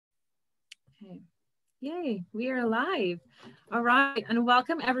Okay. Yay, we are live. All right, and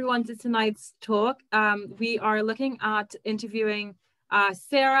welcome everyone to tonight's talk. We are looking at interviewing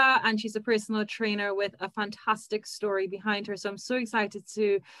Sarah, and she's a personal trainer with a fantastic story behind her. So I'm so excited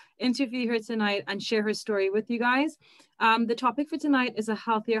to interview her tonight and share her story with you guys. The topic for tonight is a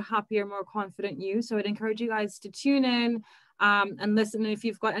healthier, happier, more confident you. So I'd encourage you guys to tune in and listen. And if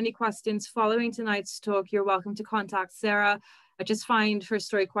you've got any questions following tonight's talk, you're welcome to contact Sarah. I just find her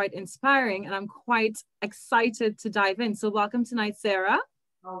story quite inspiring and I'm quite excited to dive in. So welcome tonight, Sarah.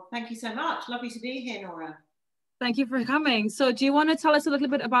 Oh, thank you so much. Lovely to be here, Nora. Thank you for coming. So do you want to tell us a little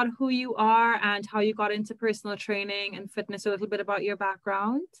bit about who you are and how you got into personal training and fitness, a little bit about your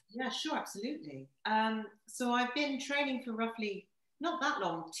background? Yeah, sure, absolutely. So I've been training for roughly, not that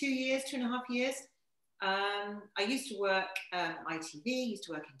long, 2 years, 2.5 years. I used to work ITV, used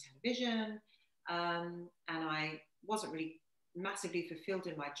to work in television, and I wasn't really massively fulfilled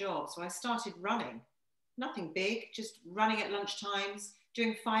in my job. So I started running, nothing big, just running at lunchtimes,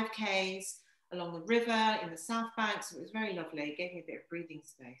 doing 5Ks along the river in the South Bank. So it was very lovely. It gave me a bit of breathing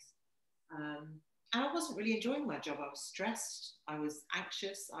space. And I wasn't really enjoying my job. I was stressed. I was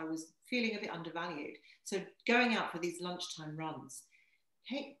anxious. I was feeling a bit undervalued. So going out for these lunchtime runs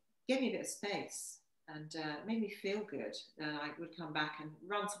gave me a bit of space and made me feel good. I would come back and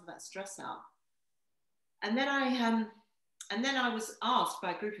run some of that stress out. And then I was asked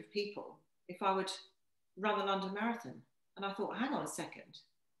by a group of people if I would run the London Marathon. And I thought, hang on a second,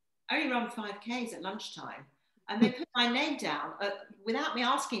 I only run 5Ks at lunchtime. And they put my name down without me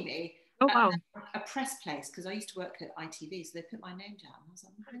asking me. Oh, wow. A press place, because I used to work at ITV, so they put my name down. I was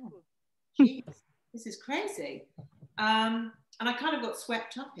like, hang on, geez, this is crazy. And I kind of got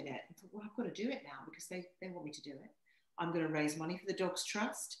swept up in it. I thought, well, I've got to do it now because they want me to do it. I'm going to raise money for the Dogs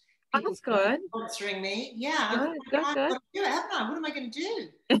Trust. Oh, that's good. Sponsoring me. Yeah. Good. I've got to do it, haven't I? What am I going to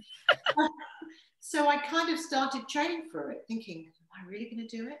do? So I kind of started training for it, thinking, am I really going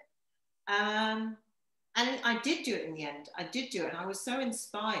to do it? And I did do it in the end. I did do it. And I was so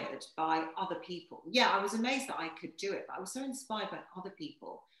inspired by other people. Yeah, I was amazed that I could do it, but I was so inspired by other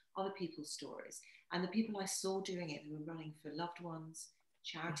people, other people's stories. And the people I saw doing it, they were running for loved ones,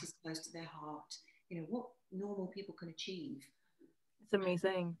 charities close to their heart. You know, what normal people can achieve. It's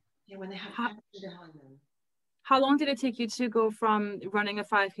amazing. Yeah, when they have passion behind them. How long did it take you to go from running a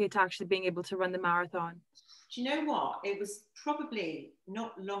 5K to actually being able to run the marathon? Do you know what? It was probably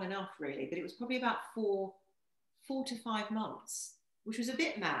not long enough, really, but it was probably about 4 to 5 months, which was a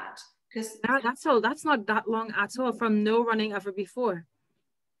bit mad because that's not that long at all from no running ever before.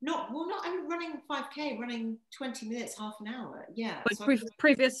 I'm running 5K, running 20 minutes, half an hour. Yeah. But so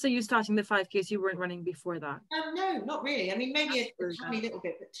previous to you starting the 5Ks, you weren't running before that? No, not really. I mean, maybe a tiny little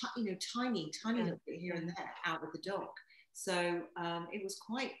bit, but tiny little bit here and there out with the dog. So it was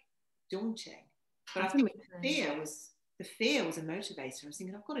quite daunting. But that's I think the fear was a motivator. I was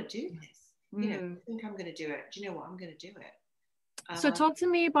thinking, I've got to do this. You know, I think I'm going to do it. Do you know what? I'm going to do it. So talk to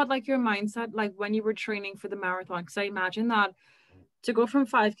me about like your mindset, like when you were training for the marathon, because I imagine that to go from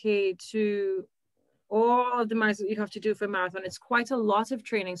 5K to all of the miles that you have to do for a marathon, it's quite a lot of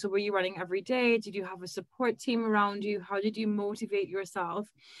training. So were you running every day? Did you have a support team around you? How did you motivate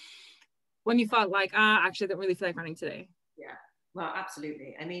yourself when you felt like, actually, I don't really feel like running today? Yeah, well,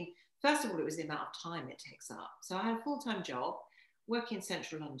 absolutely. I mean, first of all, it was the amount of time it takes up. So I had a full-time job, working in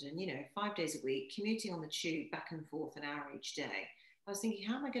central London, 5 days a week, commuting on the tube back and forth an hour each day. I was thinking,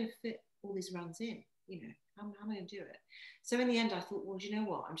 how am I going to fit all these runs in? How am I going to do it? So in the end, I thought, well, do you know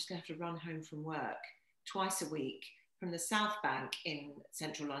what? I'm just going to have to run home from work twice a week from the South Bank in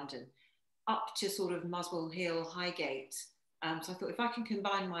central London up to sort of Muswell Hill, Highgate. So I thought if I can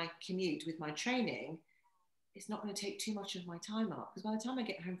combine my commute with my training, it's not going to take too much of my time up. Because by the time I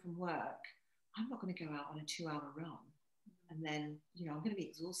get home from work, I'm not going to go out on a 2-hour run. And then, I'm going to be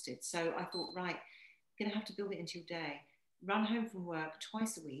exhausted. So I thought, right, I'm going to have to build it into your day. Run home from work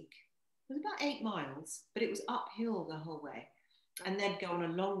twice a week. It was about 8 miles, but it was uphill the whole way. And then go on a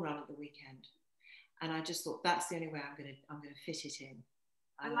long run at the weekend. And I just thought that's the only way I'm going to fit it in.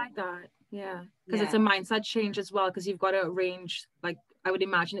 I like that. Yeah. Because it's a mindset change as well, because you've got to arrange, like, I would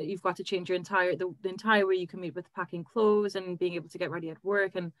imagine that you've got to change your the entire way you commute with packing clothes and being able to get ready at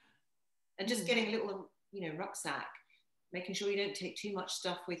work and just getting a little, rucksack, making sure you don't take too much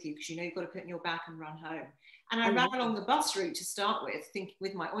stuff with you because you've got to put in your back and run home. And I ran along the bus route to start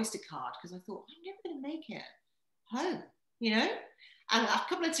with my Oyster card because I thought, I'm never going to make it home, And a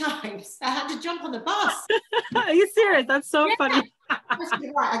couple of times I had to jump on the bus. Are you serious? That's so funny. I said,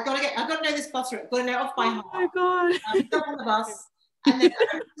 right, I've got to know this bus route. I've got to know it off by heart. Oh my God. Jump on the bus, And then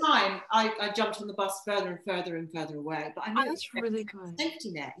over time, I jumped on the bus further and further and further away. But I knew That's really good.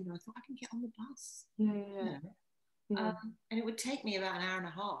 safety net. I thought I can get on the bus. Yeah, You know? yeah. And it would take me about an hour and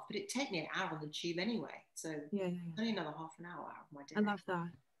a half, but it'd take me an hour on the tube anyway. So only another half an hour out of my day. I love that.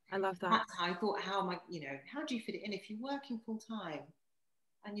 I love that. That's how I thought, how am I, how do you fit it in if you're working full time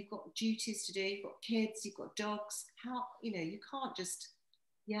and you've got duties to do, you've got kids, you've got dogs, how, you can't just,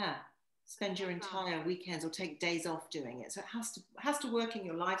 spend your entire weekends or take days off doing it. So it has to work in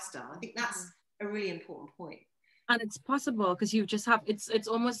your lifestyle. I think that's a really important point. And it's possible because you just have, it's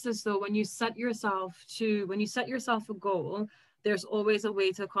almost as though when you set yourself a goal, there's always a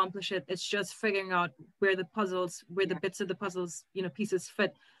way to accomplish it. It's just figuring out where the bits of the puzzles, pieces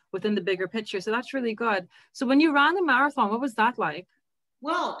fit within the bigger picture. So that's really good. So when you ran the marathon, what was that like?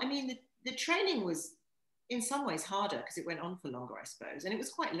 Well, I mean, the training was in some ways harder because it went on for longer, I suppose. And it was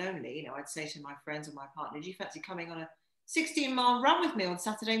quite lonely. I'd say to my friends or my partner, do you fancy coming on a 16-mile run with me on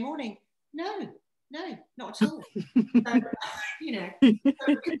Saturday morning? No, not at all. So, it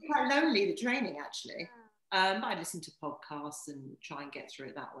could be quite lonely, the training, actually. I listen to podcasts and try and get through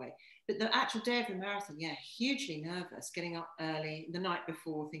it that way. But the actual day of the marathon, hugely nervous, getting up early the night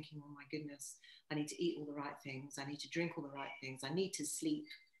before thinking, oh my goodness, I need to eat all the right things. I need to drink all the right things. I need to sleep.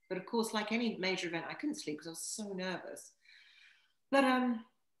 But of course, like any major event, I couldn't sleep because I was so nervous. But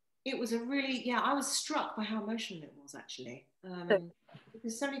it was a really, I was struck by how emotional it was, actually.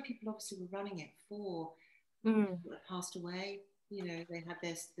 Because so many people obviously were running it for people that passed away. They had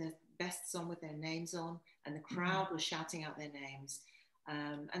their vests on with their names on, and the crowd was shouting out their names.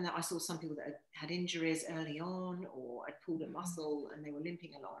 And I saw some people that had injuries early on or had pulled a muscle and they were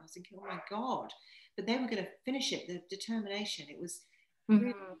limping along. I was thinking, oh my God. But they were going to finish it, the determination. It was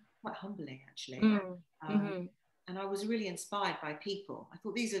really quite humbling, actually. And I was really inspired by people. I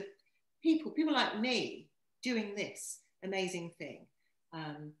thought these are people like me doing this amazing thing.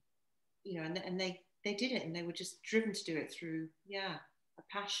 And they did it, and they were just driven to do it through, a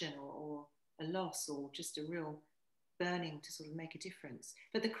passion or a loss or just a real burning to sort of make a difference.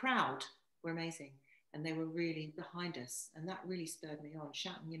 But the crowd were amazing, and they were really behind us, and that really spurred me on,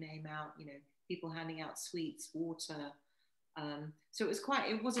 shouting your name out, people handing out sweets, water. So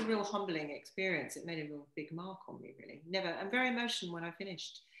it was a real humbling experience. It made a real big mark on me, really. I'm very emotional when I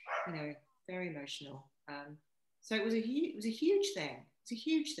finished, very emotional. So it was a huge thing. It's a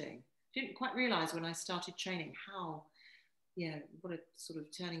huge thing. Didn't quite realize when I started training how, what a sort of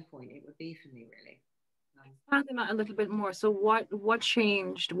turning point it would be for me, really. Expanding that a little bit more. So what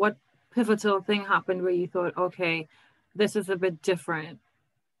changed? What pivotal thing happened where you thought, okay, this is a bit different?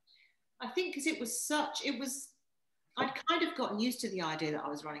 I think because I'd kind of gotten used to the idea that I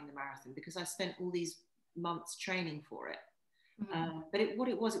was running the marathon because I spent all these months training for it. But what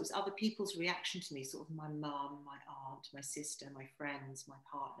it was other people's reaction to me, sort of my mum, my aunt, my sister, my friends, my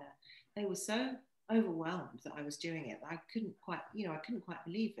partner. They were so overwhelmed that I was doing it that I couldn't quite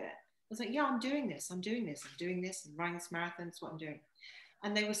believe it. I was like, I'm doing this, I'm running this marathon, that's what I'm doing.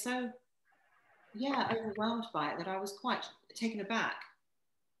 And they were so, overwhelmed by it that I was quite taken aback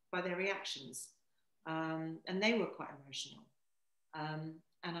by their reactions. And they were quite emotional.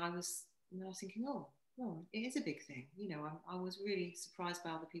 And I was thinking, oh, it is a big thing. I was really surprised by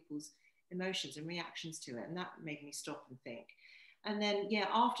other people's emotions and reactions to it. And that made me stop and think. And then,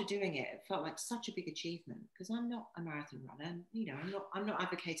 after doing it, it felt like such a big achievement because I'm not a marathon runner. I'm not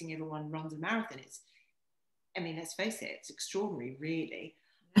advocating everyone runs a marathon. Let's face it, it's extraordinary, really,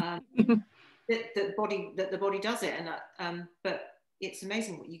 that the body does it. But it's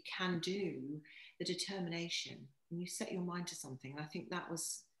amazing what you can do, the determination, when you set your mind to something. I think that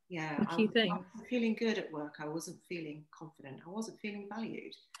was, the key thing. I wasn't feeling good at work. I wasn't feeling confident. I wasn't feeling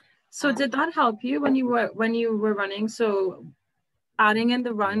valued. So did that help you when you were running? So adding in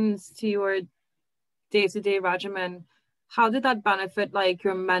the runs to your day-to-day regimen, how did that benefit like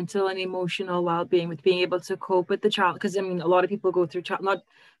your mental and emotional well-being with being able to cope with the challenge? Because a lot of people go through not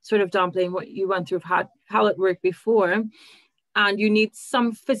sort of downplaying what you went through, had how it worked before, and you need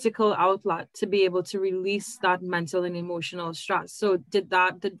some physical outlet to be able to release that mental and emotional stress. So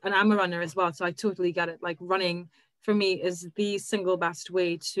and I'm a runner as well, so I totally get it. Like running for me is the single best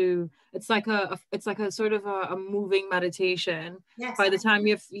way to, it's like a sort of a moving meditation. Yes. By the time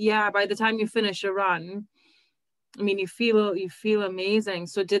you finish a run, you feel amazing.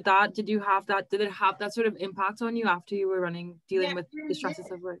 So did it have that sort of impact on you after you were running, dealing with the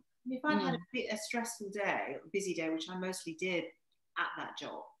stresses of work? If I'd had a stressful day, a busy day, which I mostly did at that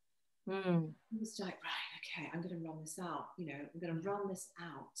job, it was like, right, okay, I'm going to run this out. I'm going to run this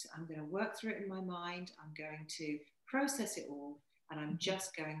out. I'm going to work through it in my mind. I'm going to process it all. and I'm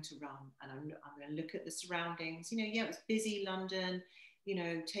just going to run, and I'm going to look at the surroundings. Yeah, it was busy London,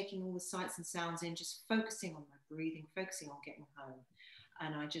 taking all the sights and sounds in, just focusing on my breathing, focusing on getting home.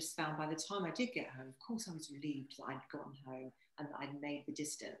 And I just found by the time I did get home, of course I was relieved that I'd gotten home and that I'd made the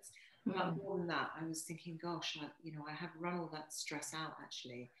distance. But more than that, I was thinking, gosh, I have run all that stress out,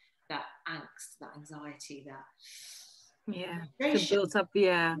 actually, that angst, that anxiety, that it builds up,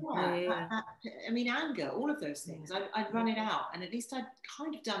 anger, all of those things. I'd run it out, and at least I'd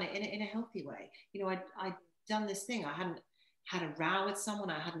kind of done it in a healthy way. I'd done this thing. I hadn't had a row with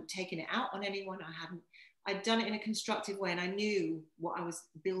someone. I hadn't taken it out on anyone. I'd done it in a constructive way, and I knew what I was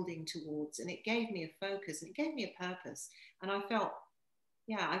building towards, and it gave me a focus, and it gave me a purpose, and I felt,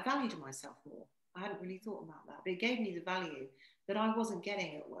 I valued myself more. I hadn't really thought about that, but it gave me the value that I wasn't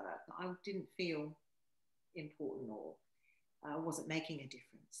getting at work. I didn't feel important, or wasn't making a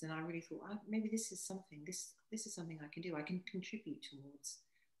difference. And I really thought, maybe this is something I can do. I can contribute towards.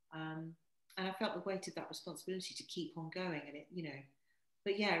 And I felt the weight of that responsibility to keep on going. And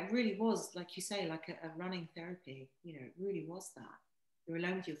but it really was, like you say, like a running therapy. It really was that. You're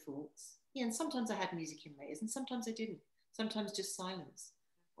alone with your thoughts. Yeah, and sometimes I had music in my ears, and sometimes I didn't. Sometimes just silence,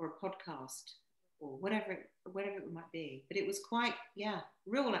 or a podcast, or whatever it might be. But it was quite,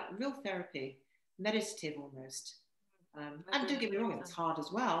 real therapy, meditative almost. And don't get me wrong, it's hard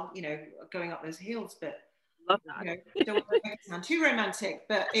as well, going up those hills. But love that. Don't want to make it sound too romantic,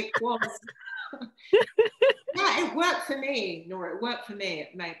 but it was. It worked for me, Nora. It worked for me.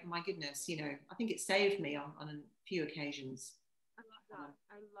 My goodness, I think it saved me on a few occasions. I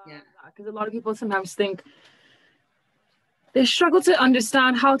love that because a lot of people sometimes think they struggle to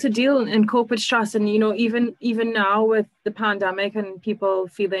understand how to deal and cope with stress. And even now with the pandemic and people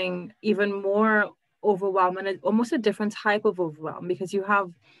feeling even more overwhelmed, and almost a different type of overwhelm, because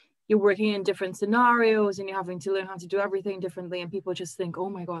you're working in different scenarios and you're having to learn how to do everything differently, and people just think, oh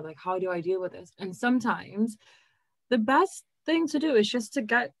my god, like, how do I deal with this? And sometimes the best thing to do is just to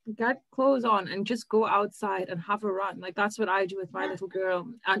get clothes on and just go outside and have a run. Like, that's what I do with my little girl,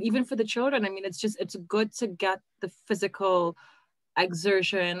 and even for the children. I mean, it's good to get the physical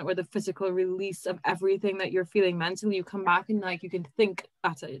exertion or the physical release of everything that you're feeling mentally. You come back and, like, you can think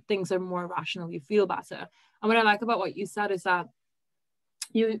better, things are more rational, you feel better. And what I like about what you said is that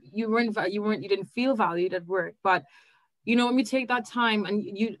you didn't feel valued at work, but when you take that time, and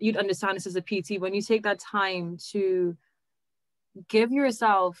you'd understand this as a PT, when you take that time to give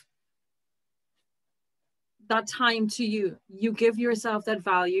yourself that time to you give yourself that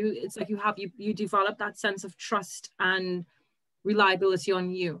value. It's like you develop that sense of trust and reliability on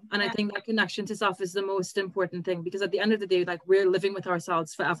you. And I think that connection to self is the most important thing, because at the end of the day, like, we're living with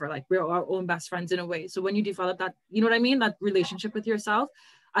ourselves forever. Like, we're our own best friends in a way. So when you develop that, you know what I mean, that relationship with yourself,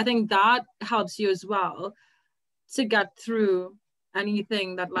 I think that helps you as well to get through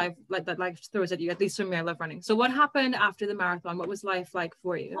anything that life throws at you. At least for me, I love running. So what happened after the marathon? What was life like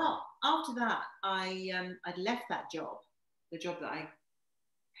for you? Well, after that, I'd left that job, the job that I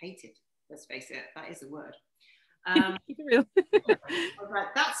hated. Let's face it, that is a word. Keep it real. I was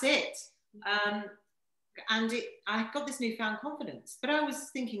like, that's it. And I got this newfound confidence. But I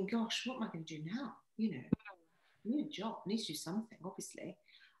was thinking, gosh, what am I going to do now? I need a job. I need to do something, obviously.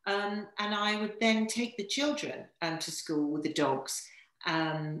 And I would then take the children to school with the dogs.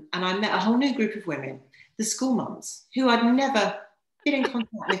 And I met a whole new group of women, the school mums, who I'd never been in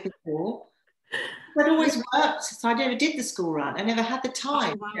contact with before. I'd always worked, so I never did the school run. I never had the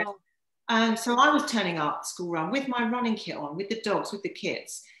time. Oh, wow. And so I was turning up school run with my running kit on, with the dogs, with the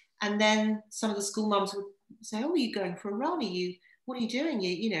kids. And then some of the school mums would say, oh, are you going for a run? What are you doing?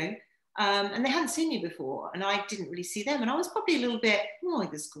 And they hadn't seen me before, and I didn't really see them. And I was probably a little bit,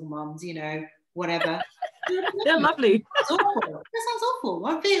 like the school mums, whatever. They're lovely. That sounds awful.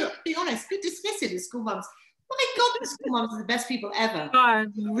 I'll be honest, a bit dismissive of school mums. My God, the school mums are the best people ever.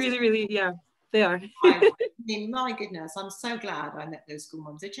 Really, really, yeah, they are. I mean, my goodness, I'm so glad I met those school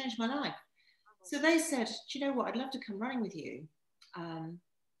mums. They changed my life. So they said, do you know what? I'd love to come running with you. And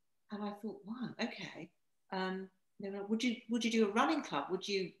I thought, wow, okay. They were like, would you do a running club?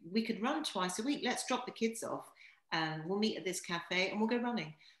 We could run twice a week. Let's drop the kids off and we'll meet at this cafe and we'll go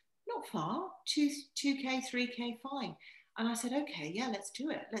running. Not far, 2K, 3K, fine. And I said, okay, yeah, let's do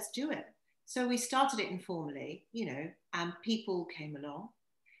it. So we started it informally, and people came along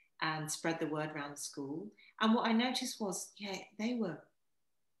and spread the word around the school. And what I noticed was, they were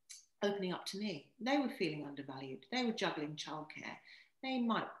opening up to me. They were feeling undervalued. They were juggling childcare. They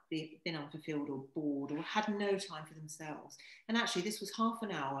might be been unfulfilled or bored or had no time for themselves. And actually, this was half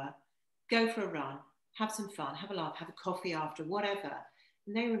an hour, go for a run, have some fun, have a laugh, have a coffee after, whatever.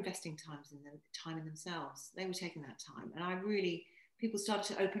 And they were investing time in themselves. They were taking that time. And I really people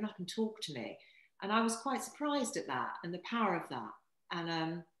started to open up and talk to me. And I was quite surprised at that and the power of that.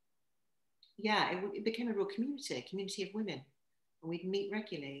 And yeah, it became a real community of women. And we'd meet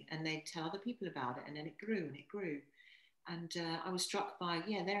regularly and they'd tell other people about it. And then it grew and it grew. And I was struck by,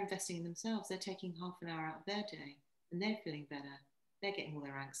 yeah, they're investing in themselves. They're taking half an hour out of their day and they're feeling better. They're getting all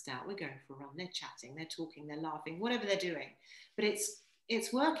their angst out. We're going for a run. They're chatting, they're talking, they're laughing, whatever they're doing. But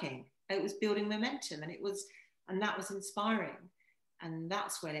it's working. It was building momentum and that was inspiring. And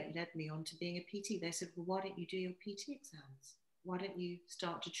that's when it led me on to being a PT. They said, well, why don't you do your PT exams? Why don't you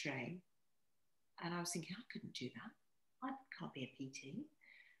start to train? And I was thinking, I couldn't do that. I can't be a PT.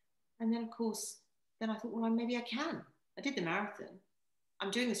 And then, of course, then I thought, well, maybe I can. I did the marathon.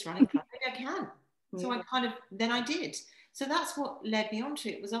 I'm doing this running club. Maybe I can. So then I did. So that's what led me on to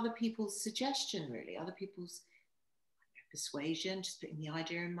it, was other people's suggestion, really, other people's persuasion, just putting the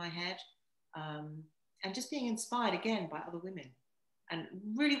idea in my head, and just being inspired again by other women and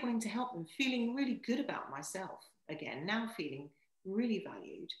really wanting to help them, feeling really good about myself again, now feeling really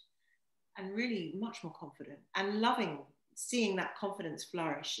valued and really much more confident and loving seeing that confidence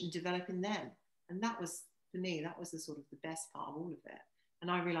flourish and develop in them. And that was, for me, that was the sort of the best part of all of it. And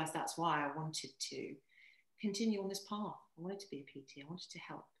I realized that's why I wanted to continue on this path. I wanted to be a PT. I wanted to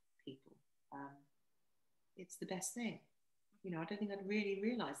help people. It's the best thing. You know, I don't think I'd really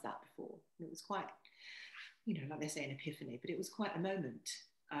realized that before. It was quite, you know, like they say, an epiphany, but it was quite a moment.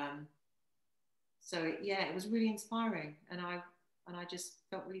 So yeah, it was really inspiring. And I just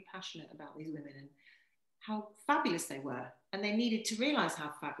felt really passionate about these women and how fabulous they were. And they needed to realize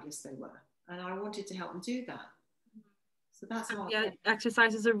how fabulous they were. And I wanted to help them do that. So that's how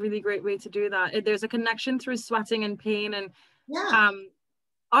exercise is a really great way to do that. There's a connection through sweating and pain. And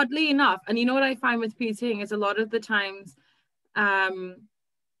oddly enough, and you know what I find with PTing is a lot of the times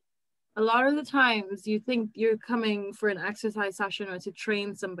you think you're coming for an exercise session or to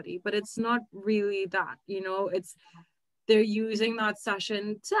train somebody, but it's not really that, you know, they're using that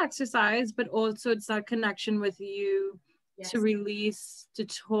session to exercise, but also it's that connection with you to release, to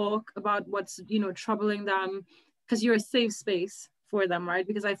talk about what's, you know, troubling them, because you're a safe space for them, right?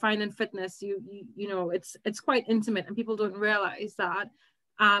 Because I find in fitness, you know, it's quite intimate and people don't realize that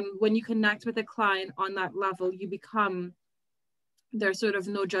when you connect with a client on that level, you become their sort of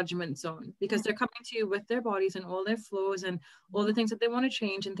no judgment zone, because they're coming to you with their bodies and all their flaws and all the things that they want to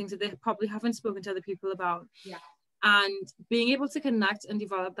change and things that they probably haven't spoken to other people about. And being able to connect and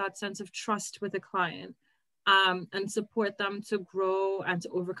develop that sense of trust with a client and support them to grow and to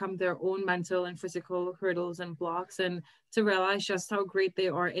overcome their own mental and physical hurdles and blocks, and to realize just how great they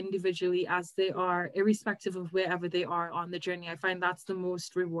are individually as they are, irrespective of wherever they are on the journey. I find that's the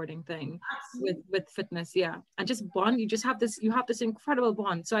most rewarding thing with fitness. And just bond. You have this incredible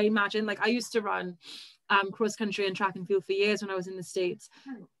bond. So I imagine, like, I used to run cross country and track and field for years when I was in the States,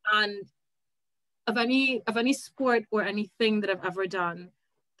 and of any sport or anything that I've ever done,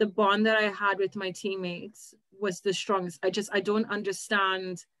 the bond that I had with my teammates was the strongest. I don't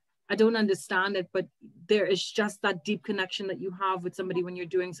understand it, but there is just that deep connection that you have with somebody when you're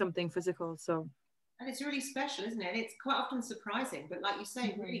doing something physical. So, and it's really special, isn't it? It's quite often surprising, but like you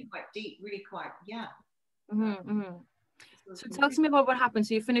say, really quite deep, really quite, So tell me about what happened.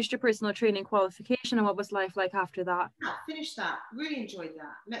 So you finished your personal training qualification, and what was life like after that? Finished that, really enjoyed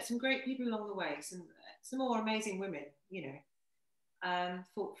that. Met some great people along the way, some more amazing women, you know.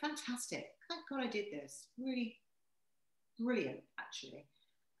 Thought, fantastic, thank God I did this, really brilliant, actually.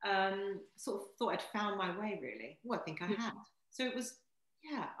 Sort of thought I'd found my way, really. Well, I think I had. So it was,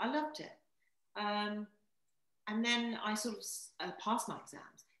 I loved it. And then I sort of passed my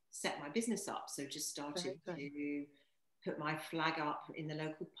exams, set my business up, so just started to put my flag up in the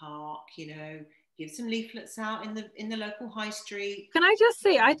local park, you know, give some leaflets out in the local high street. Can I just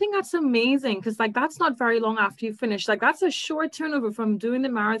say, I think that's amazing, because like that's not very long after you finish. Like that's a short turnover from doing the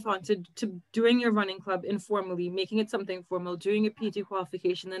marathon to doing your running club informally, making it something formal, doing a PT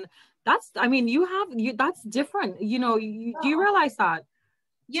qualification. And that's, I mean, that's different. You know, do you realize that?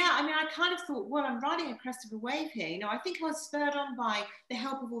 Yeah, I mean, I kind of thought, well, I'm riding a crest of a wave here. You know, I think I was spurred on by the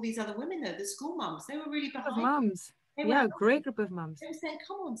help of all these other women, though, the school mums. They were really behind. Mums. Yeah, a great group of mums. They were saying,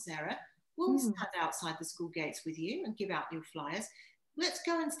 come on, Sarah, we'll stand outside the school gates with you and give out your flyers. Let's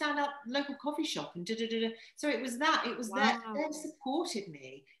go and stand up local coffee shop and da-da-da-da. So it was that. It was that they supported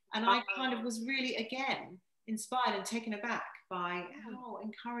me. And I kind of was really, again, inspired and taken aback by how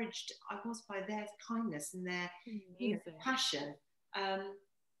encouraged I was by their kindness and their passion.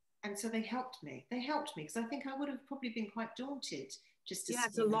 And so they helped me. Because I think I would have probably been quite daunted just to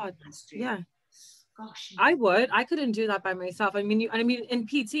it's a lot. Yeah. Gosh, I couldn't do that by myself. I mean, in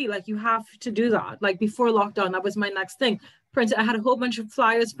PT, like you have to do that. Like before lockdown, that was my next thing. printed. I had a whole bunch of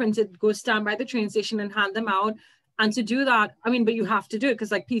flyers printed, go stand by the train station and hand them out. And to do that, I mean, but you have to do it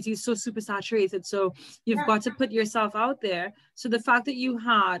because like PT is so super saturated. So you've got to put yourself out there. So the fact that you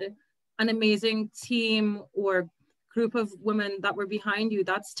had an amazing team or group of women that were behind you,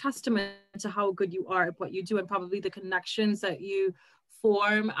 that's testament to how good you are at what you do, and probably the connections that you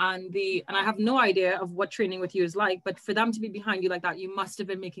form, and I have no idea of what training with you is like, but for them to be behind you like that, you must have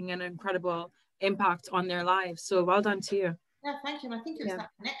been making an incredible impact on their lives. So well done to you. Yeah, thank you. And I think it was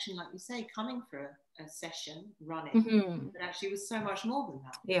that connection, like you say, coming for a session, running, but actually it was so much more than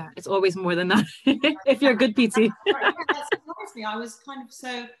that. Yeah, it's always more than that. If you're a good PT. That surprised me. I was kind of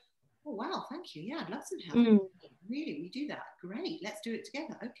so, oh wow, thank you. Yeah, I'd love some help. Really, we do that. Great, let's do it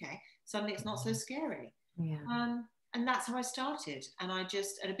together. Okay. Suddenly it's not so scary. Yeah. And that's how I started. And I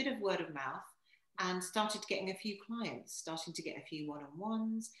just, and a bit of word of mouth, and started getting a few clients, starting to get a few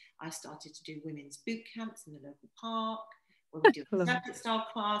one-on-ones. I started to do women's boot camps in the local park, where we do a circuit style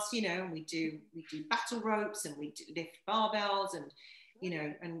class, you know, and we do battle ropes, and we lift barbells, and you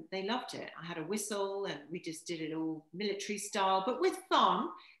know, and they loved it. I had a whistle, and we just did it all military style, but with fun.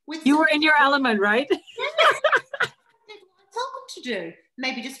 You were in your element, right? Yeah. I did what I told them to do.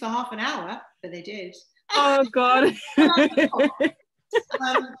 Maybe just for half an hour, but they did. Oh God. I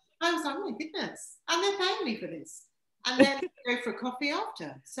was like, oh my goodness, and they're paying me for this, and then go for a coffee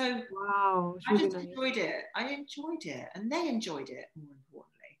after. So wow, I just enjoyed it. I enjoyed it, and they enjoyed it, more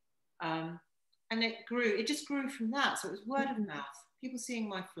importantly. And it grew. It just grew from that. So it was word of mouth, people seeing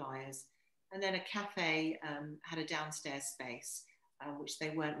my flyers, and then a cafe had a downstairs space which they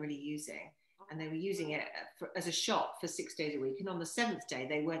weren't really using. And they were using it as a shop for 6 days a week. And on the 7th day,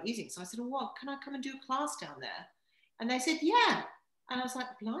 they weren't using it. So I said, well, what, can I come and do a class down there? And they said, yeah. And I was like,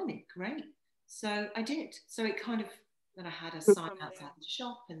 blimey, great. So I did. So it kind of, then I had a sign outside the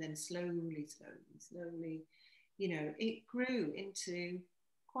shop, and then slowly, you know, it grew into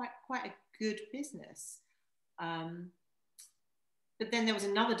quite a good business. But then there was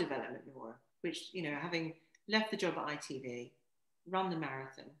another development, Nora, which, you know, having left the job at ITV, run the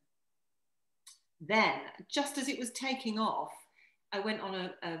marathon, then, just as it was taking off, I went on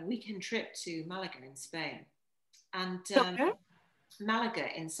a weekend trip to Malaga in Spain. And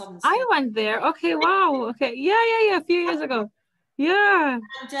Malaga in southern Spain. I went there. Okay, wow. Okay. Yeah. A few years ago. Yeah.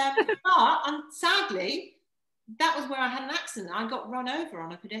 And sadly, that was where I had an accident. I got run over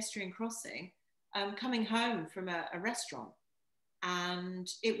on a pedestrian crossing coming home from a restaurant.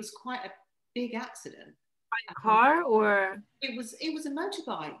 And it was quite a big accident. By a car or? It was a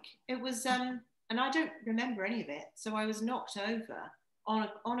motorbike. It was... and I don't remember any of it. So I was knocked over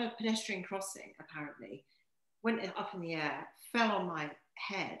on a pedestrian crossing, apparently, went up in the air, fell on my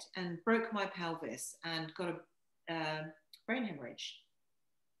head and broke my pelvis and got a brain hemorrhage.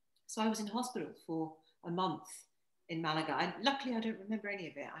 So I was in hospital for a month in Malaga. Luckily, I don't remember any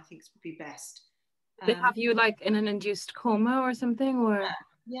of it. I think it's probably best. They have you like in an induced coma or something? Or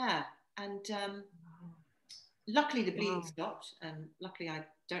yeah. And luckily the bleeding stopped, and luckily I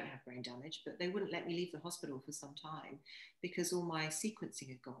don't have brain damage, but they wouldn't let me leave the hospital for some time because all my sequencing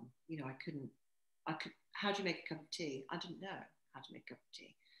had gone. You know, how do you make a cup of tea? I didn't know how to make a cup of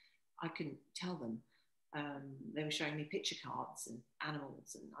tea. I couldn't tell them. They were showing me picture cards and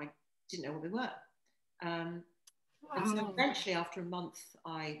animals, and I didn't know what they were. And so eventually, after a month,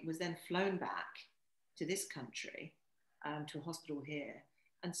 I was then flown back to this country, to a hospital here,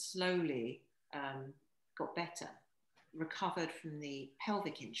 and slowly got better, recovered from the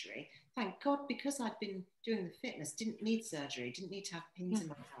pelvic injury. Thank God, because I'd been doing the fitness, didn't need surgery, didn't need to have pins in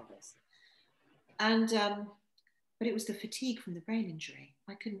my pelvis. And, but it was the fatigue from the brain injury.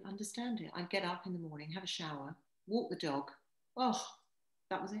 I couldn't understand it. I'd get up in the morning, have a shower, walk the dog. Oh,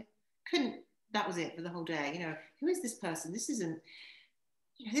 that was it. That was it for the whole day. You know, who is this person? This isn't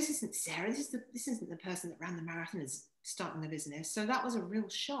Sarah. This isn't the person that ran the marathon, is starting the business. So that was a real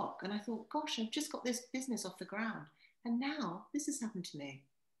shock. And I thought, gosh, I've just got this business off the ground, and now this has happened to me.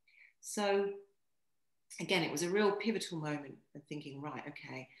 So again, it was a real pivotal moment of thinking, right,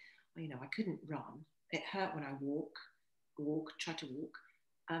 okay, you know, I couldn't run. It hurt when I try to walk.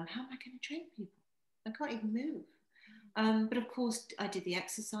 How am I going to train people? I can't even move. But of course, I did the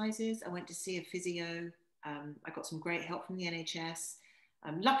exercises. I went to see a physio. I got some great help from the NHS.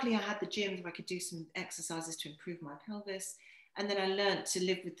 Luckily, I had the gym where I could do some exercises to improve my pelvis. And then I learned to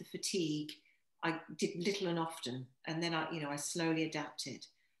live with the fatigue. I did little and often. And then I slowly adapted.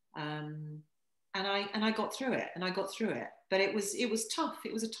 And I got through it. But it was tough.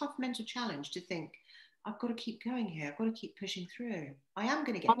 It was a tough mental challenge to think, I've got to keep going here. I've got to keep pushing through. I am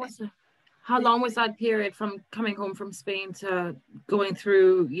going to get better. How long was that period from coming home from Spain to going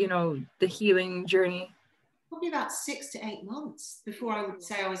through, you know, the healing journey? probably about 6 to 8 months before I would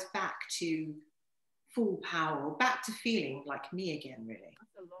say I was back to full power or back to feeling like me again, really.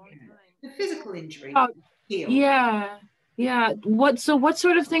 That's a long time. The physical injury healed. Yeah. What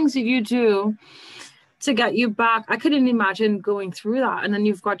sort of things did you do to get you back? I couldn't imagine going through that. And then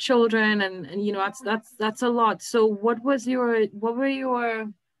you've got children and you know, that's a lot. So what were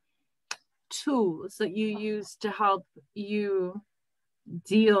your tools that you used to help you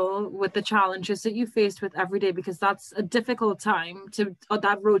deal with the challenges that you faced with every day, because that's a difficult time to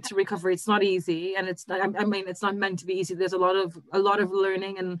that road to recovery. It's not easy, and I mean it's not meant to be easy. There's a lot of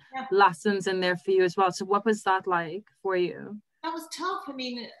learning and lessons in there for you as well. So what was that like for you? That was tough. I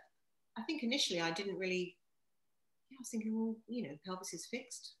mean, I think initially I didn't really, I was thinking, well, you know, pelvis is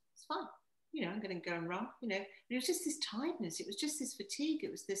fixed, it's fine, you know, I'm going to go and run, you know. But it was just this tiredness, it was just this fatigue,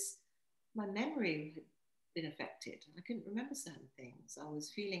 it was this, my memory had been affected. I couldn't remember certain things. I was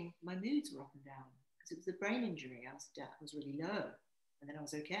feeling, my moods were up and down because it was a brain injury. I was really low, and then I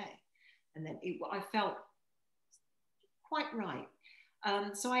was okay, and then I felt quite right.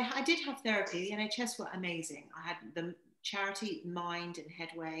 So I did have therapy. The NHS were amazing. I had the charity Mind and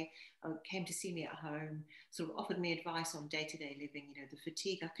Headway came to see me at home, sort of offered me advice on day-to-day living. You know, the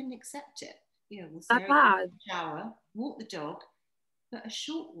fatigue, I couldn't accept it. You know, we'll say, shower, walk the dog, but a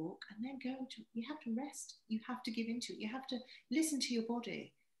short walk, and then you have to rest. You have to give into it. You have to listen to your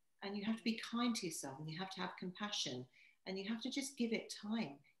body, and you have to be kind to yourself, and you have to have compassion, and you have to just give it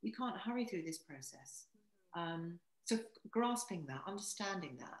time. You can't hurry through this process. So grasping that,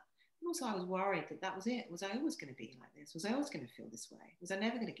 understanding that. And also I was worried that was it. Was I always going to be like this? Was I always going to feel this way? Was I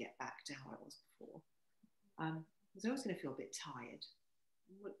never going to get back to how I was before? Was I always going to feel a bit tired?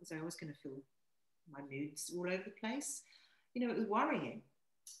 Was I always going to feel my moods all over the place? You know, it was worrying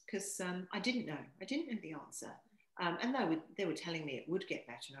because I didn't know. I didn't know the answer. And they were telling me it would get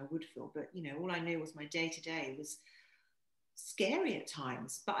better and I would feel, but you know, all I knew was my day-to-day was scary at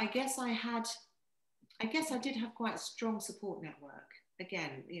times. But I guess I did have quite a strong support network.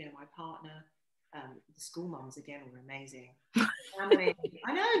 Again, you know, my partner, the school mums again were amazing. Family,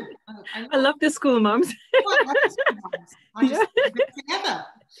 I know. I love the school mums. I love the school mums. I just put them together,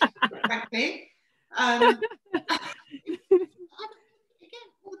 frankly. Again,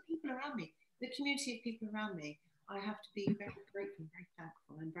 all the people around me, the community of people around me, I have to be very grateful, very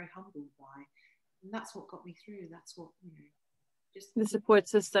thankful, and very humbled by. And that's what got me through. That's what, you know, just the support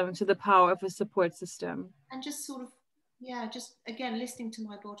system, to the power of a support system. And just sort of, just again, listening to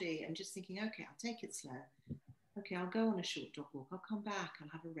my body and just thinking, okay, I'll take it slow. Okay, I'll go on a short dog walk. I'll come back. I'll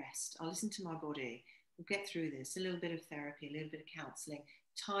have a rest. I'll listen to my body. We'll get through this. A little bit of therapy, a little bit of counselling,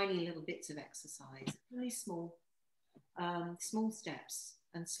 tiny little bits of exercise, really small steps.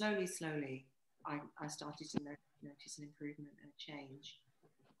 And slowly, I started to notice an improvement and a change.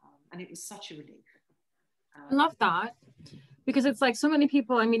 And it was such a relief. I love that, because it's like so many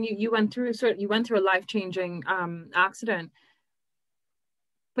people. I mean, you went through a life-changing accident,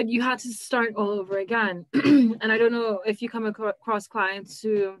 but you had to start all over again. And I don't know if you come across clients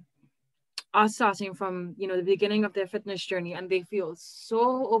who are starting from, you know, the beginning of their fitness journey, and they feel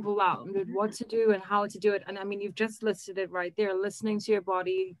so overwhelmed with what to do and how to do it. And I mean, you've just listed it right there: listening to your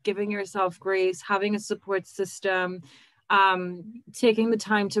body, giving yourself grace, having a support system, taking the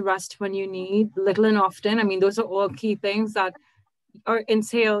time to rest when you need, little and often. I mean, those are all key things that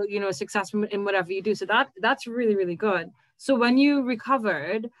entail, you know, success in whatever you do. So that's really, really good. So when you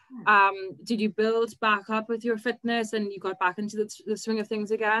recovered, did you build back up with your fitness and you got back into the swing of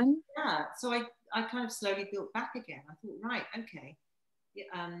things again? Yeah, so I kind of slowly built back again. I thought, right, okay,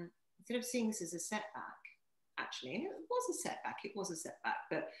 instead of seeing this as a setback, actually, and it was a setback,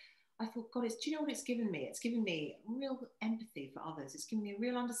 but I thought, God, do you know what it's given me? It's given me real empathy for others. It's given me a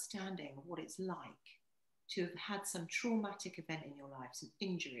real understanding of what it's like to have had some traumatic event in your life, some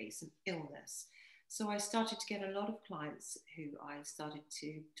injury, some illness. So I started to get a lot of clients who I started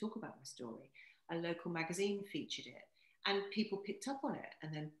to talk about my story. A local magazine featured it and people picked up on it.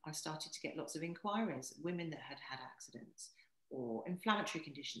 And then I started to get lots of inquiries, women that had had accidents or inflammatory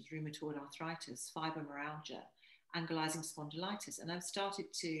conditions, rheumatoid arthritis, fibromyalgia, ankylosing spondylitis. And I've started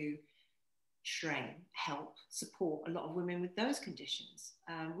to train, help, support a lot of women with those conditions,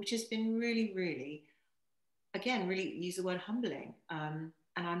 which has been really, really, again, really use the word humbling.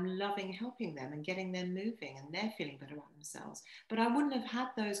 And I'm loving helping them and getting them moving, and they're feeling better about themselves. But I wouldn't have had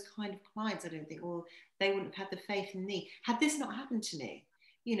those kind of clients, I don't think, or they wouldn't have had the faith in me had this not happened to me,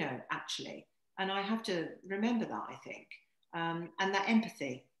 you know, actually. And I have to remember that, I think. And that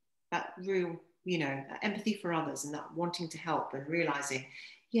empathy, that real, you know, empathy for others and that wanting to help and realizing,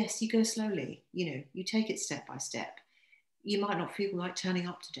 yes, you go slowly, you know, you take it step by step. you might not feel like turning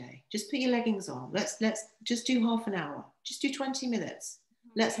up today. Just put your leggings on. Let's just do half an hour. Just do 20 minutes.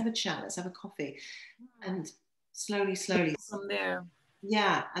 Let's have a chat. Let's have a coffee. And slowly. From there.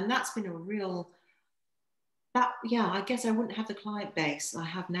 Yeah. And that's been a real, that, yeah, I guess I wouldn't have the client base I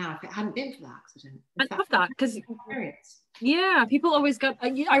have now if it hadn't been for that accident. I love that, because experience. Yeah, people always get.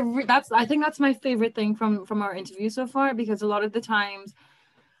 I think that's my favorite thing from our interview so far, because a lot of the times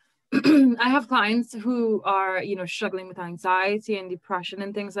I have clients who are, struggling with anxiety and depression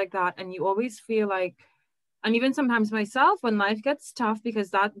and things like that, and you always feel like, and even sometimes myself, when life gets tough, because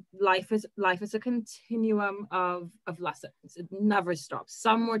that life is a continuum of lessons. It never stops.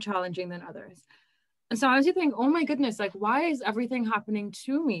 Some more challenging than others. And so I was think, oh my goodness, like, why is everything happening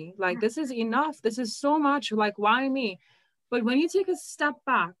to me? Like, this is enough. This is so much. Like, why me? But when you take a step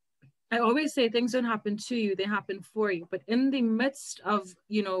back, I always say things don't happen to you, they happen for you. But in the midst of,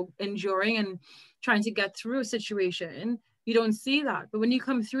 enduring and trying to get through a situation, you don't see that. But when you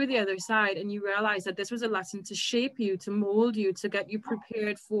come through the other side and you realize that this was a lesson to shape you, to mold you, to get you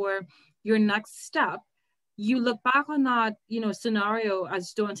prepared for your next step, you look back on that, scenario,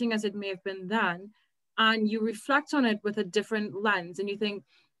 as daunting as it may have been then, and you reflect on it with a different lens, and you think,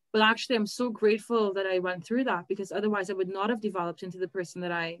 well, actually, I'm so grateful that I went through that, because otherwise I would not have developed into the person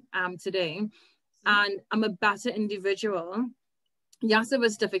that I am today. And I'm a better individual. Yes, it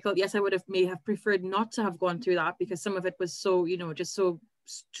was difficult. Yes, I may have preferred not to have gone through that, because some of it was so, just so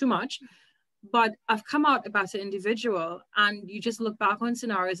too much. But I've come out a better individual, and you just look back on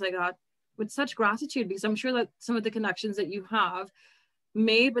scenarios like that with such gratitude, because I'm sure that some of the connections that you have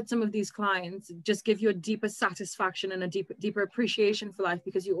made with some of these clients just give you a deeper satisfaction and a deeper appreciation for life,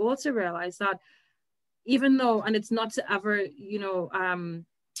 because you also realize that even though, and it's not to ever,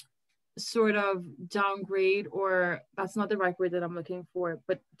 sort of downgrade, or that's not the right word that I'm looking for,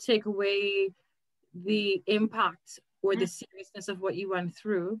 but take away the impact or the seriousness of what you went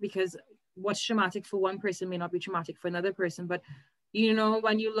through, because what's traumatic for one person may not be traumatic for another person. But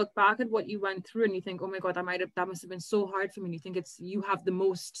when you look back at what you went through and you think, oh my God, that must have been so hard for me, and you think you have the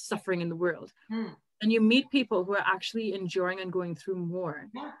most suffering in the world, and you meet people who are actually enduring and going through more,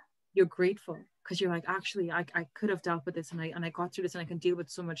 you're grateful, because you're like, actually, I could have dealt with this, and I got through this, and I can deal with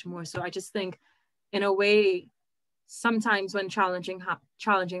so much more. So I just think, in a way, sometimes when challenging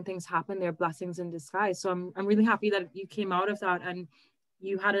things happen, they're blessings in disguise. So I'm really happy that you came out of that, and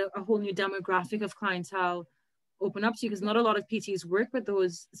you had a whole new demographic of clientele open up to you, because not a lot of PTs work with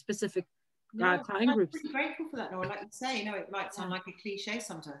those specific client groups. I'm pretty grateful for that, Nora. Like you say, it might sound like a cliche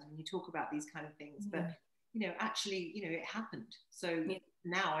sometimes when you talk about these kind of things, but actually, it happened. So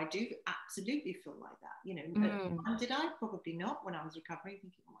now I do absolutely feel like that. Did I? Probably not, when I was recovering,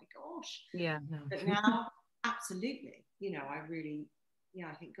 thinking, oh my gosh. Yeah, no. But now, absolutely. I really,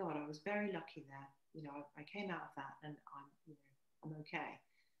 I think, God, I was very lucky there. I came out of that, and I'm okay.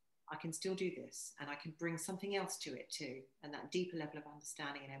 I can still do this, and I can bring something else to it too, and that deeper level of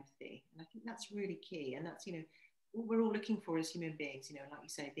understanding and empathy. And I think that's really key. And that's, what we're all looking for as human beings, like you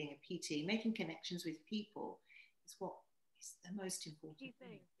say, being a PT, making connections with people is what is the most important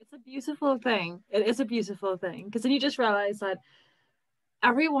thing. It's a beautiful thing. It is a beautiful thing, because then you just realize that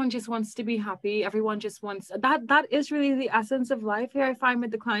everyone just wants to be happy. Everyone just wants that is really the essence of life here. I find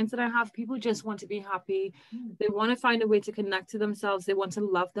with the clients that I have, people just want to be happy. They want to find a way to connect to themselves. They want to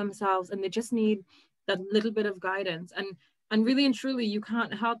love themselves, and they just need that little bit of guidance. And really and truly, you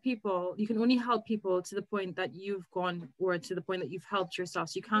can't help people. You can only help people to the point that you've gone, or to the point that you've helped yourself.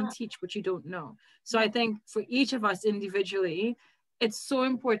 So you can't teach what you don't know. So I think for each of us individually, it's so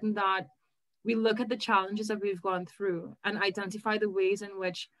important that we look at the challenges that we've gone through and identify the ways in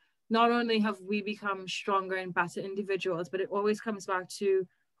which not only have we become stronger and better individuals, but it always comes back to,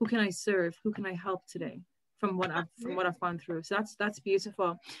 who can I serve? Who can I help today from what I've gone through? So that's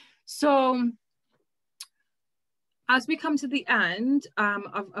beautiful. So as we come to the end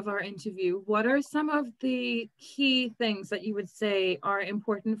of our interview, what are some of the key things that you would say are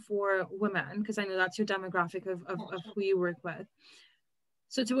important for women? Because I know that's your demographic of who you work with.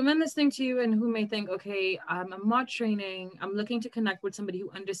 So to women listening to you and who may think, okay, I'm not training, I'm looking to connect with somebody who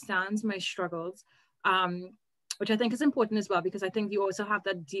understands my struggles, which I think is important as well, because I think you also have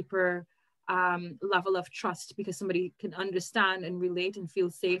that deeper level of trust, because somebody can understand and relate and feel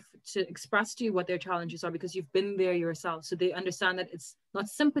safe to express to you what their challenges are, because you've been there yourself. So they understand that it's not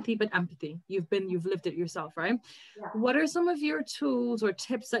sympathy, but empathy. You've lived it yourself, right? Yeah. What are some of your tools or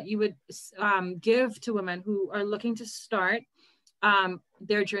tips that you would give to women who are looking to start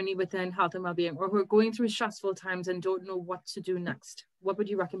their journey within health and well-being, or who are going through stressful times and don't know what to do next? What would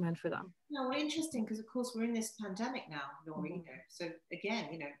you recommend for them? No, well, interesting, because of course we're in this pandemic now, Laurie, so again,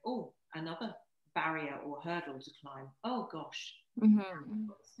 another barrier or hurdle to climb. Oh gosh,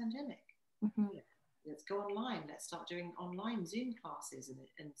 this pandemic. Let's go online. Let's start doing online Zoom classes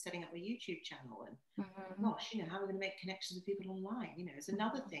and setting up a YouTube channel. And gosh, how are we going to make connections with people online? It's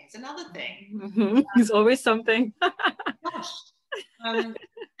another thing. It's another thing. It's always something. Gosh. And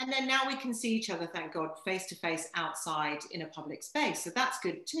then now we can see each other, thank God, face to face outside in a public space. So that's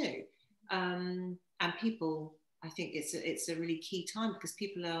good too. And people, I think it's a really key time because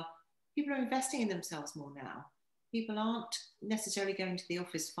people are investing in themselves more now. People aren't necessarily going to the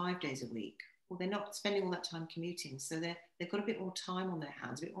office 5 days a week, or they're not spending all that time commuting. So they've got a bit more time on their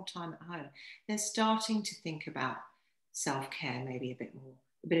hands, a bit more time at home. They're starting to think about self-care, maybe a bit more,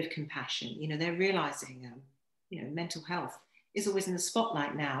 a bit of compassion. They're realizing, mental health is always in the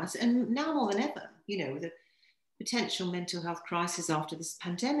spotlight now, and now more than ever, with a potential mental health crisis after this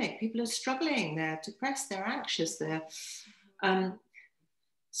pandemic. People are struggling, they're depressed, they're anxious,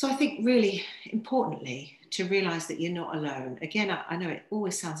 so I think really importantly to realize that you're not alone. Again, I know it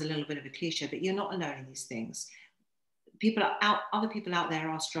always sounds a little bit of a cliche, but you're not alone in these things. Other people out there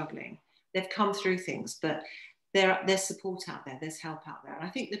are struggling. They've come through things, but there's support out there, there's help out there. And I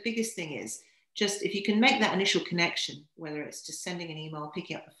think the biggest thing is just if you can make that initial connection, whether it's just sending an email,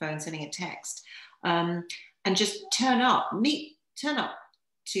 picking up the phone, sending a text, and just turn up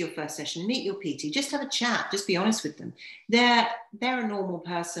to your first session, meet your PT, just have a chat, just be honest with them. They're a normal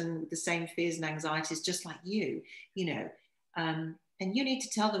person with the same fears and anxieties, just like you, and you need to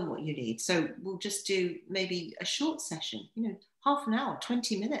tell them what you need. So we'll just do maybe a short session, half an hour,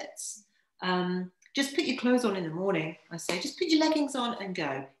 20 minutes. Just put your clothes on in the morning. I say, just put your leggings on and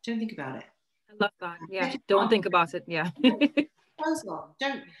go. Don't think about it. I love that. Yeah. Don't think about it. Yeah. Clothes on.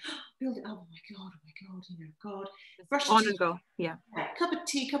 Don't build it up. Oh my God. God. Brush on and go. Yeah. Cup of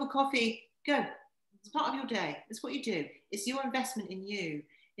tea, cup of coffee. Go. It's part of your day. It's what you do. It's your investment in you.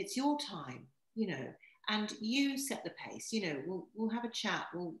 It's your time, and you set the pace. We'll have a chat.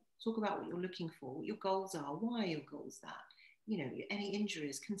 We'll talk about what you're looking for, what your goals are, why are your goals that, any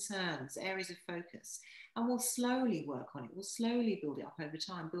injuries, concerns, areas of focus. And we'll slowly work on it. We'll slowly build it up over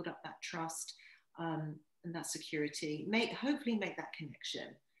time, build up that trust and that security, hopefully make that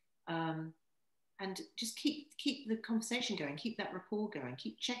connection. And just keep the conversation going, keep that rapport going,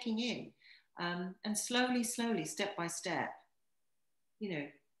 keep checking in. And slowly, step by step,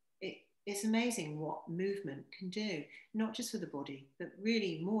 it's amazing what movement can do, not just for the body, but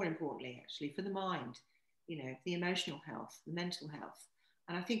really more importantly, actually, for the mind, the emotional health, the mental health.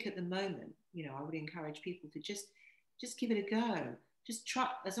 And I think at the moment, I would encourage people to just give it a go. Just try,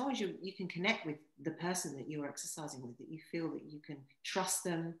 as long as you can connect with the person that you're exercising with, that you feel that you can trust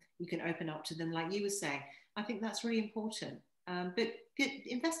them, you can open up to them, like you were saying. I think that's really important. But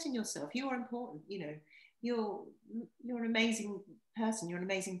invest in yourself. You are important. You're an amazing person. You're an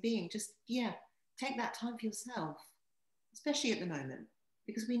amazing being. Just take that time for yourself, especially at the moment,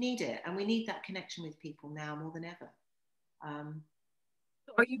 because we need it, and we need that connection with people now more than ever.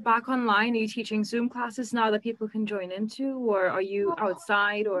 Are you back online? Are you teaching Zoom classes now that people can join into, or are you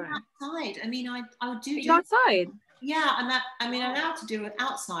outside? Or outside? I mean, I do outside. Yeah, and I'm allowed to do it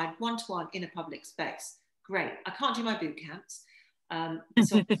outside, one-to-one in a public space. Great. I can't do my boot camps,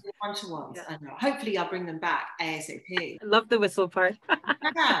 so one-to-ones. Yeah. And hopefully, I'll bring them back ASAP. I love the whistle part.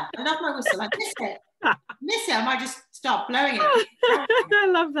 Yeah, I love my whistle. I miss it. I might just start blowing it. I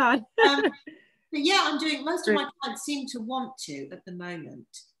love that. But yeah, I'm doing, most of my clients seem to want to, at the moment,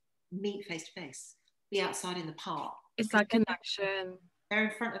 meet face to face, be outside in the park. It's that connection. They're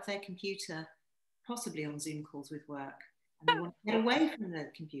in front of their computer, possibly on Zoom calls with work, and they want to get away from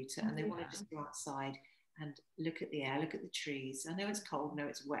the computer, and they want to just go outside and look at the air, look at the trees. I know it's cold, I know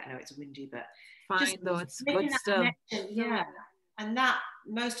it's wet, I know it's windy, but fine though, it's good still. Yeah. And that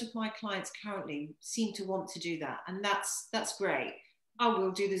most of my clients currently seem to want to do that, and that's great. I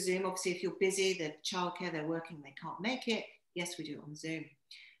will do the Zoom. Obviously, if you're busy, they're childcare, they're working, they can't make it. Yes, we do it on Zoom.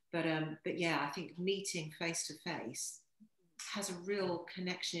 But yeah, I think meeting face to face has a real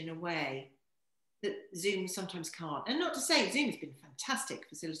connection in a way that Zoom sometimes can't. And not to say Zoom has been a fantastic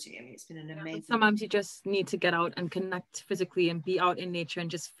facility. I mean, it's been an amazing. Sometimes you just need to get out and connect physically and be out in nature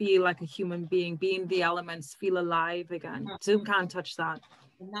and just feel like a human being, be in the elements, feel alive again. Zoom can't touch that.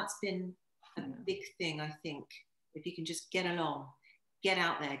 And that's been a big thing, I think. If you can just get along, get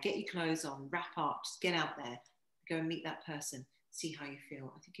out there, get your clothes on, wrap up, just get out there, go and meet that person, see how you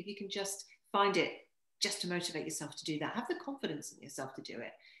feel. I think if you can just find it, just to motivate yourself to do that, have the confidence in yourself to do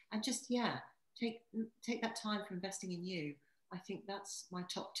it, and just, take that time for investing in you. I think that's my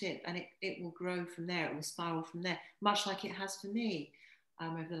top tip, and it will grow from there, it will spiral from there, much like it has for me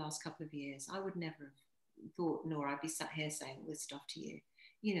over the last couple of years. I would never have thought, nor I'd be sat here saying all this stuff to you,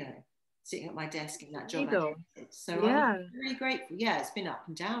 sitting at my desk in that job. So yeah, I'm really grateful. Yeah, it's been up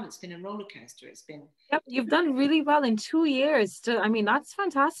and down. It's been a roller coaster. It's been. yep, you've done really well in 2 years. I mean, that's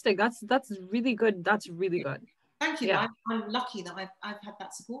fantastic. That's really good. That's really good. Thank you. Yeah. I'm lucky that I've had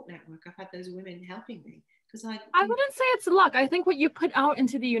that support network. I've had those women helping me because I wouldn't say it's luck. I think what you put out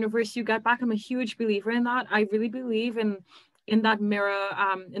into the universe, you get back. I'm a huge believer in that. I really believe in that mirror,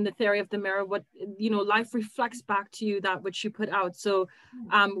 in the theory of the mirror. What, you know, life reflects back to you that which you put out. So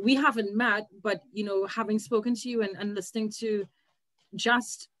we haven't met, but, you know, having spoken to you and listening to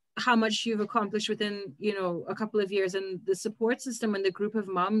just how much you've accomplished within, you know, a couple of years, and the support system and the group of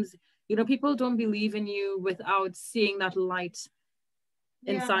moms, you know, people don't believe in you without seeing that light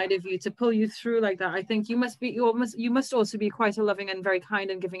inside of you to pull you through like that. I think you must also be quite a loving and very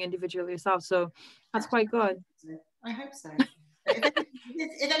kind and giving individual yourself. So that's quite good. I hope so.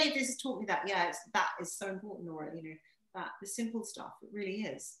 if any of this has taught me that, yeah, that is so important, Nora. You know, that the simple stuff, it really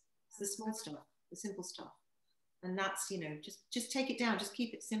is. It's the small stuff, the simple stuff, and that's, you know, just take it down, just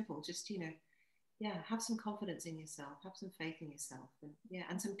keep it simple, just, you know, yeah, have some confidence in yourself, have some faith in yourself, and yeah,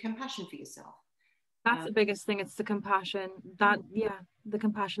 and some compassion for yourself. That's the biggest thing. It's the compassion. That, yeah, the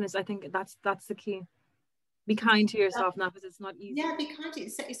compassion is, I think that's the key. Be kind to yourself now, because it's not easy. Yeah, be kind to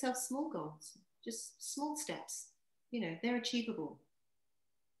set yourself small goals, just small steps. You know, they're achievable.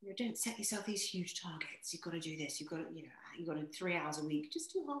 You know, don't set yourself these huge targets. You've got to do this. You've got to, you know, you've got to 3 hours a week.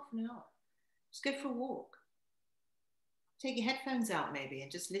 Just do half an hour. Just go for a walk. Take your headphones out maybe and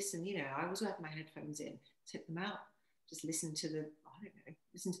just listen. You know, I always have my headphones in, take them out. Just listen to the, I don't know,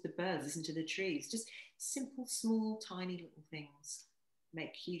 listen to the birds, listen to the trees. Just simple, small, tiny little things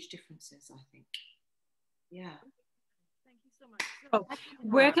make huge differences, I think. Yeah. Thank you so much. So,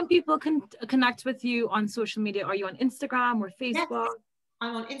 where can people connect with you on social media? Are you on Instagram or Facebook? Yes,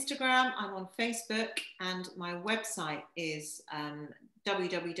 I'm on Instagram, I'm on Facebook, and my website is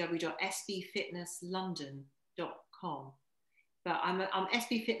www.sbfitnesslondon.com. But I'm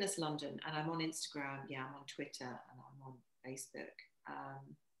SB Fitness London, and I'm on Instagram. Yeah, I'm on Twitter, and I'm on Facebook.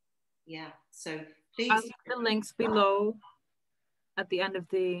 Yeah, so please. I'll leave the links below at the end of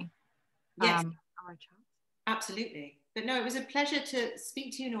the our chat. Absolutely. But no, it was a pleasure to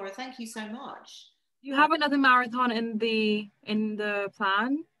speak to you, Nora. Thank you so much. Do you have another marathon in the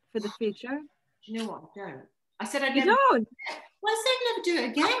plan for the future? Do you know what? I don't. I said I'd never. You don't? Well, I said I'd never do it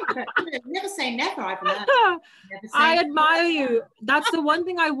again, but you know, never say never. I've learned. I admire you. That's the one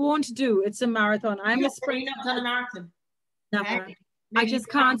thing I won't do. It's a marathon. I'm a sprinter. You've not done a marathon. Never. I just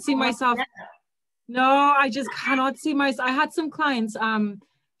can't see myself. No, I just cannot see myself. I had some clients.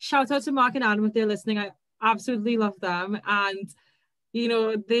 Shout out to Mark and Adam if they're listening. I absolutely love them, and you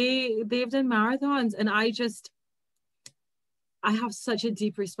know, they've done marathons, and I have such a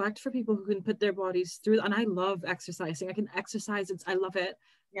deep respect for people who can put their bodies through, and I love exercising. I can exercise, I love it.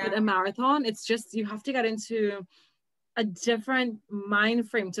 Yeah. But a marathon, it's just, you have to get into a different mind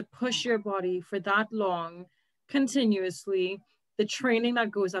frame to push your body for that long, continuously, the training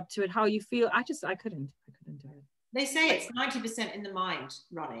that goes up to it, how you feel. I couldn't do it. They say it's 90% in the mind,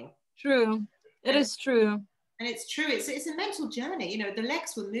 running. True. It is true. And it's true. It's a mental journey. You know, the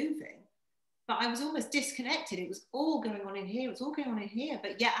legs were moving, but I was almost disconnected. It was all going on in here. It was all going on in here.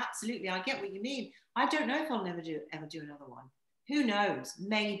 But yeah, absolutely. I get what you mean. I don't know if I'll ever do another one. Who knows?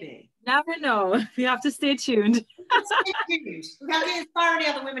 Maybe. Never know. You have to stay tuned. Stay tuned. If I can inspire any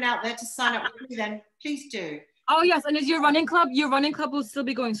other women out there to sign up with me, then please do. Oh yes, and is your running club will still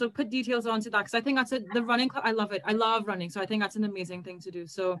be going, so put details onto that, because I think that's the running club. I love it. I love running, so I think that's an amazing thing to do.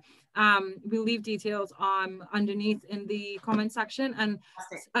 So we'll leave details underneath in the comment section. And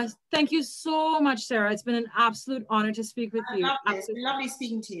thank you so much, Sarah. It's been an absolute honor to speak with you. It's been lovely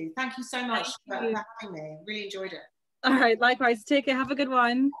speaking to you. Thank you so much for having me. Really enjoyed it. All right, likewise. Take care. Have a good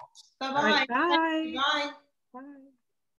one. Bye-bye. Right, bye. Bye. Bye.